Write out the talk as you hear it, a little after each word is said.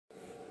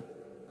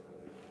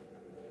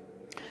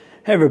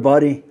Hey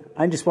everybody,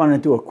 I just wanted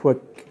to do a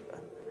quick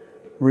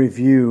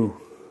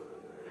review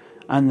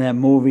on that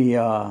movie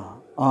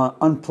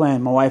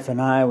Unplanned. My wife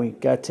and I, we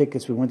got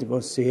tickets, we went to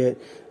go see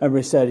it.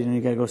 Everybody said,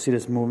 you gotta go see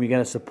this movie, you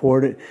gotta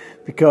support it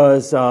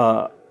because it's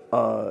about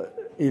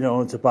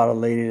a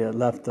lady that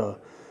left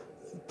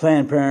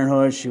Planned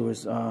Parenthood. She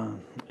was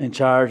in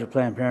charge of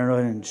Planned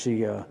Parenthood, and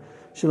she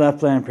left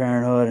Planned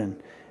Parenthood,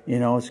 and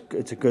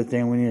it's a good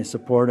thing. We need to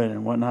support it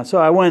and whatnot. So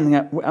I went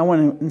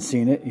and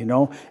seen it, and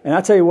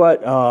I'll tell you what,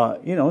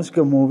 it's a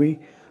good movie.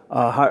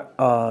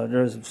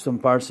 There's some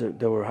parts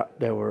that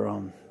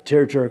were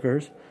tear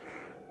jerkers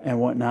and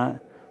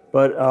whatnot,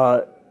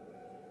 but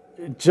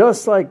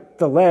just like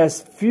the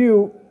last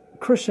few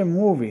Christian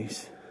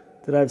movies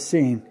that I've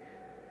seen,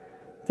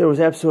 there was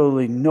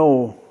absolutely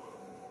no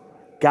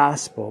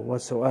gospel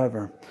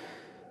whatsoever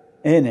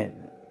in it.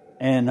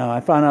 And I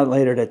found out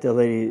later that the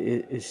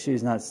lady,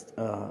 she's not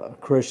a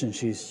Christian.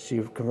 She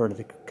converted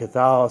to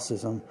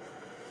Catholicism.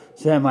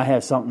 So that might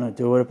have something to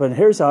do with it. But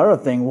here's the other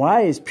thing.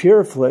 Why is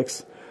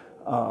Pureflix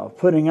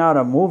putting out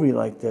a movie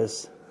like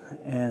this?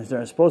 And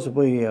they're supposed to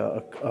be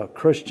a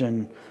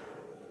Christian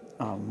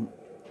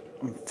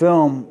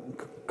film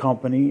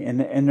company,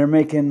 and they're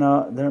making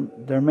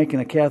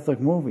a Catholic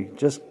movie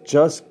just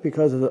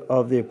because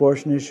of the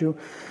abortion issue.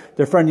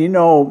 Their friend,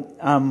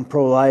 I'm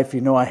pro-life.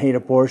 I hate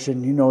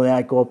abortion. That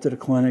I go up to the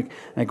clinic.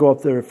 And I go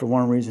up there for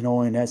one reason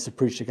only, and that's to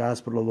preach the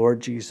gospel of the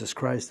Lord Jesus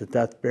Christ, the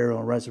death, burial,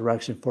 and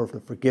resurrection for the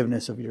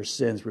forgiveness of your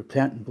sins.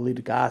 Repent and believe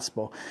the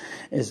gospel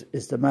is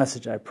the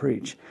message I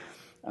preach.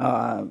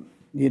 I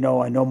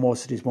know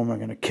most of these women are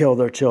going to kill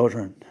their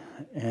children,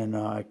 and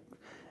I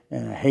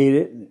hate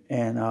it,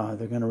 and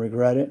they're going to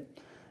regret it.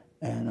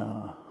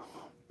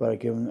 But I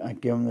give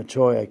them the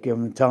choice.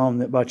 Tell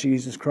them about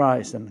Jesus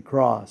Christ and the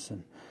cross,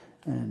 and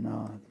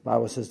the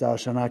Bible says, "Thou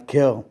shalt not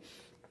kill."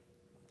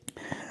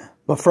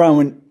 But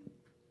friend,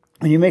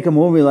 when you make a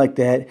movie like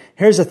that,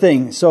 here's the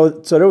thing. So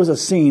there was a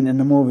scene in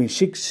the movie.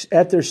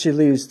 After she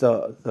leaves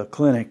the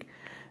clinic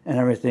and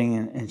everything,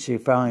 and she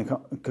finally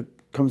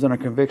comes under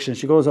conviction,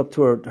 she goes up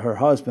to her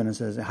husband and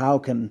says, "How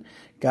can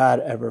God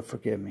ever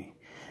forgive me?"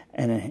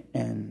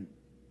 And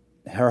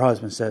her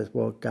husband says,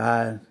 "Well,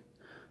 God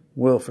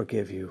will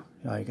forgive you.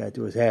 All you got to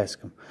do is ask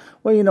him."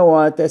 Well, you know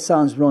what? That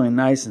sounds really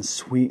nice and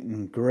sweet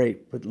and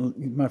great. But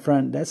my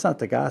friend, that's not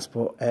the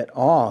gospel at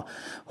all.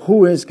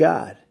 Who is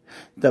God?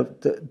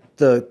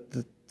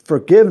 The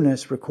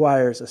forgiveness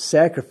requires a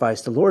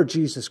sacrifice. The Lord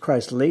Jesus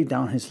Christ laid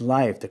down his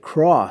life. The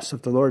cross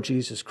of the Lord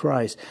Jesus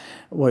Christ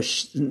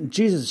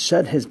Jesus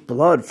shed his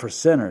blood for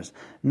sinners,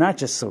 not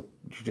just so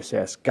you just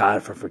ask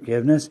God for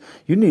forgiveness.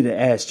 You need to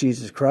ask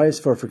Jesus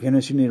Christ for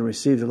forgiveness. You need to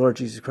receive the Lord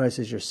Jesus Christ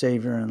as your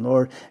Savior and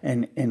Lord,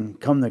 and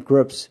come to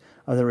grips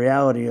of the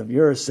reality of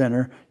you're a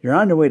sinner, you're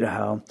on the way to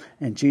hell,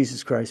 and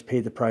Jesus Christ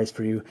paid the price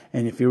for you.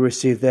 And if you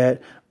receive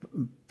that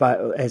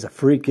as a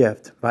free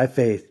gift by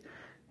faith,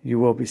 you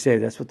will be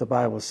saved. That's what the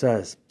Bible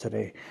says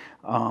today.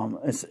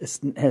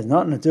 It has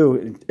nothing to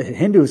do.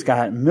 Hindus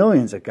got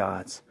millions of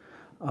gods.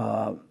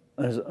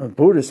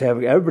 Buddhists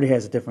everybody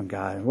has a different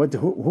God.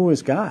 Who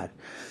is God?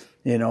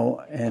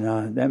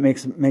 That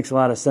makes a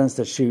lot of sense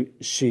that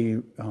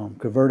she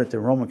converted to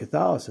Roman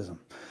Catholicism.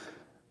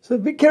 So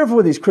be careful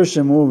with these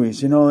Christian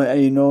movies, and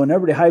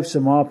everybody hypes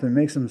them up and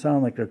makes them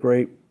sound like they're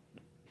great.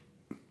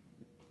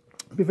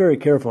 Be very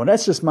careful. And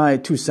that's just my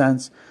 2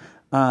 cents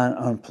on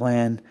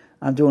Unplanned.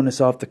 I'm doing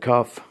this off the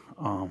cuff,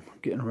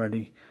 getting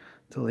ready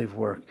to leave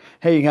work.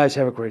 Hey, you guys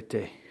have a great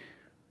day.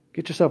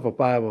 Get yourself a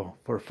Bible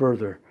for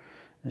further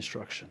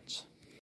instructions.